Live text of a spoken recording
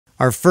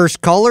Our first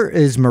caller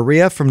is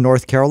Maria from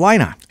North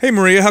Carolina. Hey,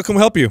 Maria, how can we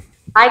help you?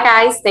 Hi,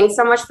 guys. Thanks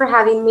so much for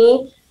having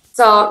me.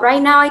 So right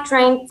now I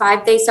train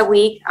 5 days a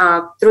week,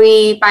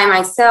 3 by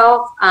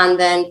myself and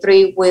then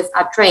 3 with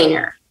a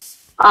trainer.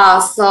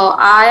 So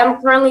I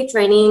am currently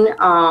training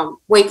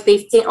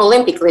weightlifting,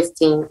 Olympic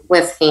lifting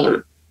with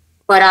him.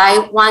 But I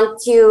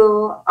want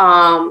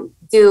to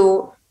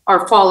do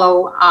or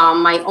follow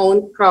my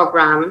own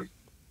program,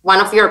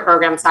 one of your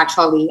programs,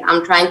 actually.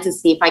 I'm trying to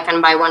see if I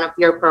can buy one of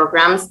your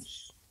programs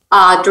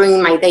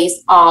during my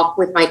days off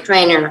with my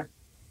trainer.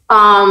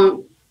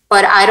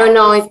 But I don't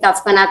know if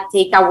that's going to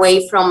take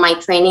away from my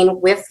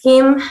training with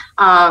him,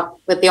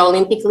 with the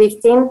Olympic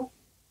lifting.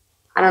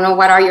 I don't know.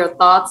 What are your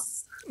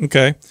thoughts?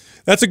 Okay.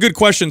 That's a good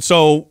question.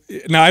 So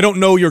now I don't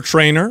know your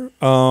trainer.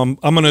 I'm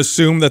going to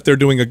assume that they're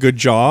doing a good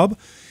job.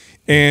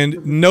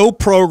 And no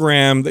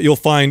program that you'll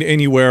find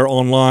anywhere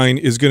online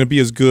is going to be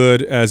as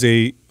good as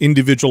a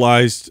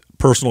individualized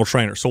personal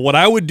trainer. So what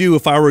I would do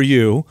if I were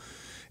you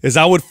is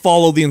I would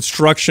follow the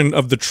instruction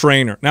of the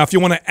trainer. Now, if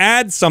you want to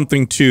add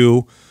something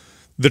to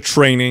the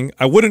training,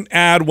 I wouldn't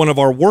add one of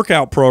our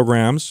workout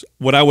programs.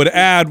 What I would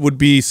add would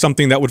be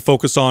something that would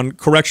focus on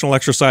correctional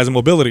exercise and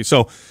mobility.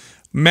 So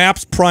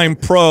MAPS Prime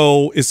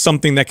Pro is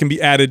something that can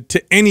be added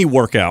to any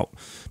workout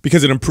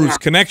because it improves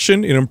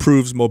connection, it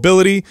improves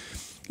mobility,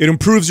 it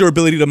improves your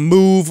ability to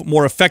move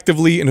more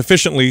effectively and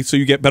efficiently so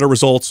you get better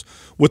results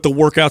with the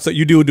workouts that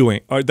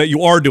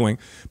you are doing.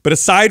 But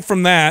aside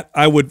from that,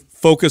 I would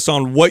focus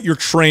on what your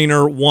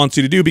trainer wants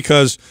you to do,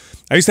 because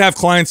I used to have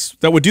clients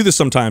that would do this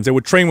sometimes. They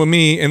would train with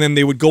me and then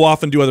they would go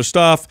off and do other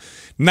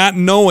stuff, not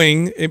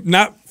knowing,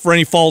 not for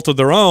any fault of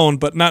their own,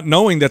 but not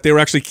knowing that they were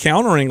actually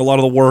countering a lot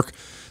of the work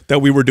that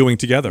we were doing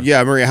together.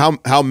 Yeah, Maria,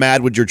 how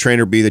mad would your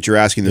trainer be that you're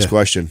asking this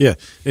question? Yeah,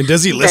 and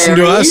does he listen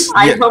to us?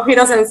 I hope he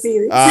doesn't see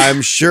this.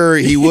 I'm sure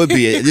he would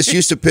be. This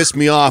used to piss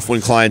me off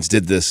when clients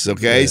did this,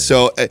 okay?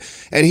 So,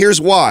 and here's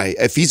why.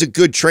 If he's a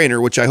good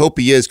trainer, which I hope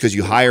he is because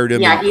you hired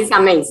him. Yeah, he's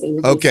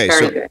amazing. Okay, he's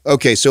very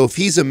good. So if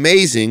he's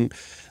amazing,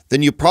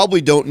 then you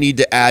probably don't need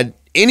to add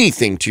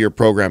anything to your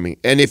programming.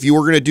 And if you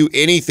were going to do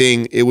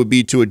anything, it would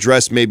be to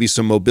address maybe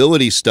some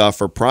mobility stuff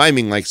or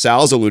priming like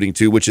Sal's alluding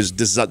to, which is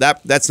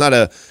that's not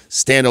a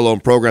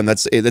standalone program.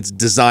 That's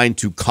designed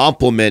to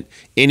complement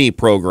any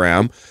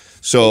program.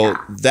 So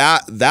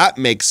that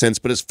makes sense.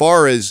 But as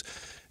far as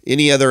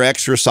any other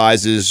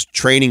exercises,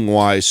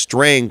 training-wise,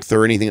 strength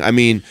or anything, I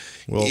mean,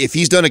 if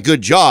he's done a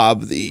good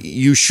job,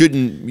 you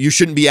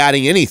shouldn't be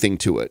adding anything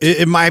to it.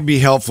 It might be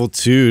helpful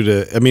too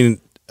to, I mean,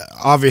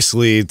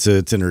 obviously to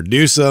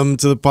introduce them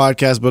to the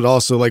podcast, but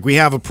also like we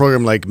have a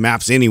program like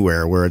Maps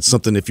Anywhere where it's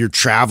something if you're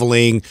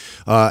traveling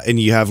and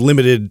you have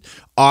limited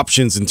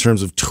options in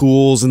terms of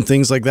tools and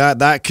things like that,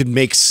 that could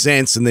make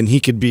sense. And then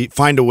he could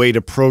find a way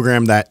to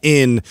program that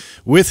in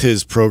with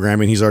his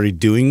programming he's already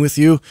doing with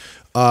you.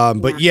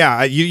 But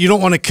yeah, you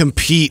don't want to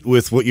compete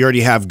with what you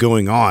already have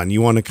going on.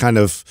 You want to kind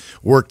of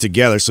work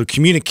together. So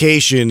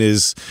communication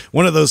is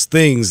one of those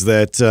things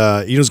that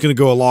is going to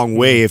go a long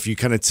way if you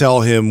kind of tell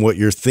him what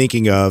you're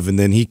thinking of, and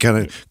then he kind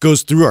of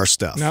goes through our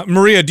stuff. Now,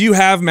 Maria, do you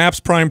have MAPS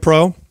Prime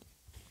Pro?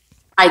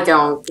 I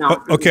don't.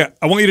 No. Okay,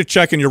 I want you to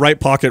check in your right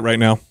pocket right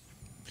now.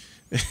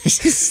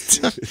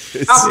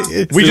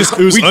 It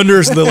was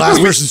under the last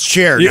person's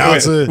chair.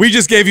 We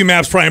just gave you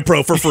MAPS Prime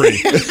Pro for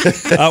free.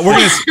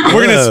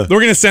 We're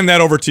gonna send that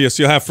over to you,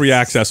 so you'll have free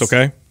access.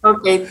 Okay.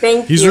 Okay.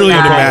 Thank you. He's really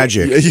into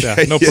magic.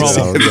 Yeah, no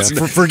problem.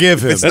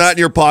 Forgive him. It's not in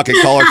your pocket.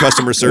 Call our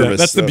customer service.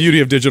 That's the beauty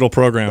of digital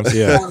programs.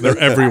 Yeah, they're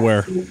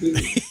everywhere.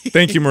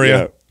 Thank you,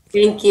 Maria.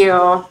 Thank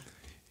you.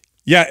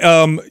 Yeah,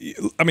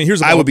 I mean,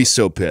 I would be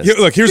so pissed.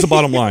 Look, here's the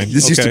bottom line.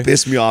 This used to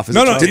piss me off.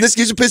 No. Didn't this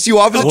used to piss you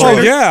off as a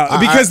trainer? Oh, yeah,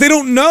 because they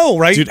don't know,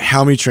 right? Dude,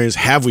 how many trainers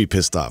have we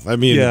pissed off? I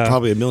mean,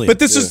 probably a million. But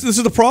this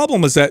is the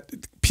problem, is that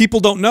people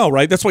don't know,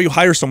 right? That's why you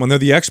hire someone. They're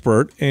the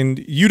expert, and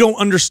you don't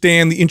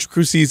understand the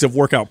intricacies of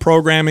workout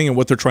programming and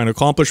what they're trying to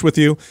accomplish with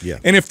you. Yeah.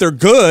 And if they're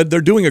good, they're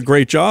doing a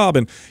great job.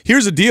 And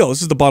here's the deal.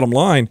 This is the bottom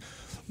line.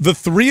 The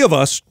three of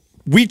us,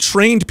 we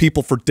trained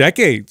people for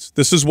decades.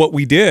 This is what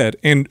we did.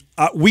 And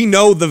we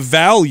know the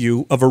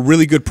value of a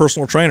really good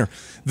personal trainer.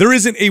 There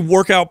isn't a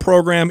workout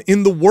program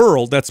in the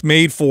world that's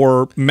made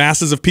for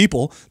masses of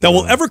people that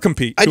will ever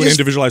compete to an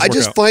individualized workout. I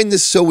just find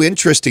this so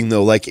interesting,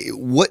 though. Like,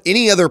 what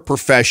any other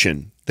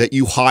profession that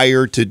you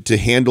hire to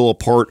handle a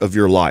part of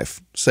your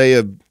life, say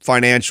a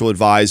financial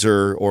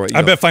advisor, or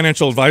I bet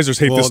financial advisors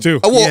hate this too.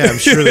 Yeah, I'm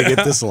sure they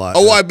get this a lot.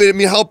 I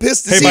mean, how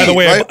pissed is he? By the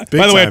way, right?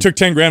 I took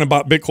 10 grand and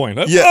bought Bitcoin.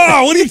 Yeah.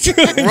 Oh, what are you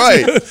doing?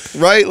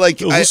 Right.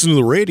 Like, listen to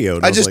the radio.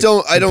 I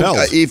don't.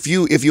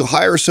 If you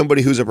hire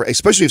somebody who's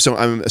especially if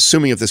I'm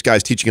assuming if this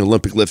guy's teaching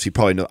Olympic lifts, he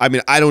probably knows. I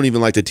mean, I don't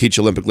even like to teach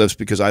Olympic lifts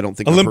because I don't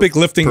think Olympic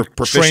lifting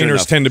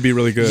trainers tend to be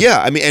really good.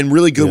 Yeah, I mean, and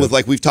really good with,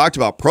 like we've talked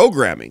about,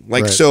 programming.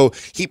 Like, so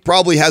he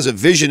probably has a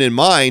vision in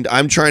mind.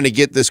 I'm trying to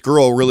get this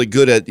girl really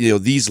good at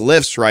these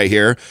lifts right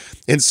here,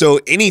 and so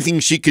anything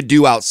she could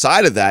do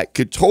outside of that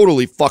could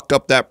totally fuck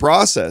up that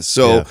process.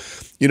 So.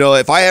 You know,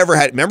 if I ever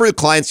had, remember the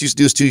clients used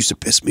to do this too, used to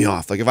piss me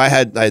off. Like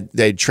if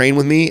they'd train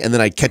with me and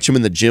then I'd catch them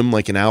in the gym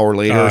like an hour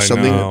later or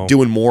something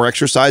doing more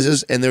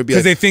exercises, and they'd be like,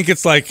 because they think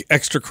it's like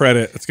extra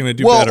credit. It's going to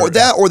do better. Or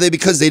that, or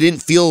because they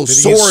didn't feel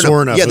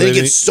sore enough. Yeah, they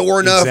didn't get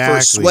sore enough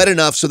or sweat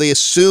enough, so they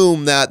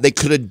assume that they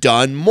could have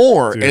done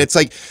more. Dude. And it's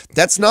like,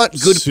 that's not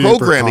good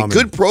programming. Common.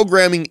 Good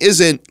programming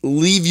isn't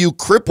leave you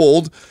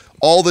crippled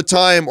all the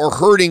time or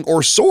hurting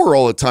or sore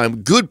all the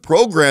time. Good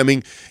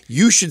programming,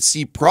 you should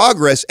see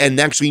progress and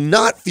actually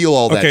not feel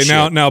all that shit.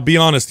 Okay, now be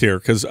honest here,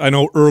 because I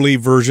know early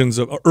versions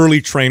of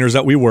early trainers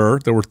that we were,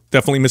 there were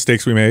definitely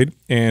mistakes we made,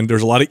 and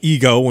there's a lot of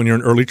ego when you're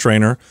an early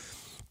trainer.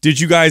 Did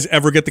you guys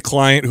ever get the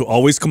client who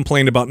always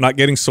complained about not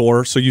getting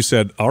sore? So you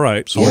said, all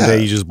right. So one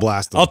day you just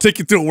blast them. I'll take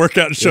you through a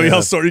workout and show you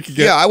how sore you can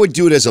get. Yeah, I would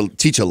do it as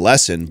teach a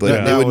lesson, but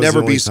it would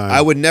never be, I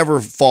would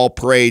never fall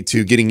prey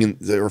to getting in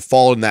or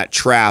fall in that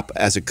trap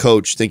as a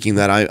coach, thinking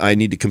that I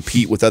need to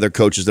compete with other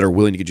coaches that are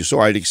willing to get you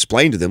sore. I'd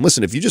explain to them,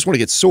 listen, if you just want to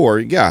get sore,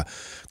 you don't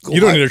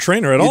need a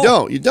trainer at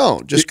all. You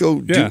don't. Just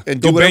go do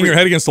bang your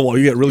head against the wall.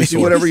 You get really sore.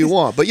 Do whatever you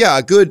want. But yeah,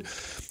 a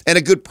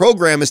good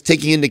program is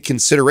taking into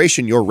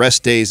consideration your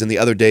rest days and the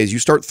other days. You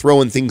start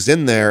throwing things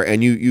in there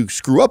and you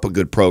screw up a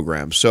good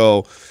program.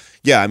 So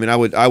yeah, I mean,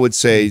 I would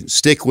say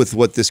stick with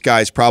what this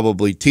guy's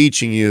probably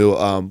teaching you.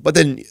 But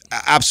then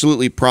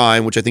absolutely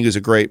Prime, which I think is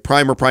a great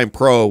Prime or Prime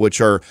Pro, which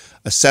are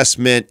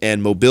assessment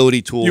and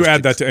mobility tools. You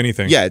add that to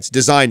anything. Yeah, it's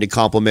designed to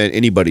complement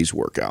anybody's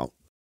workout.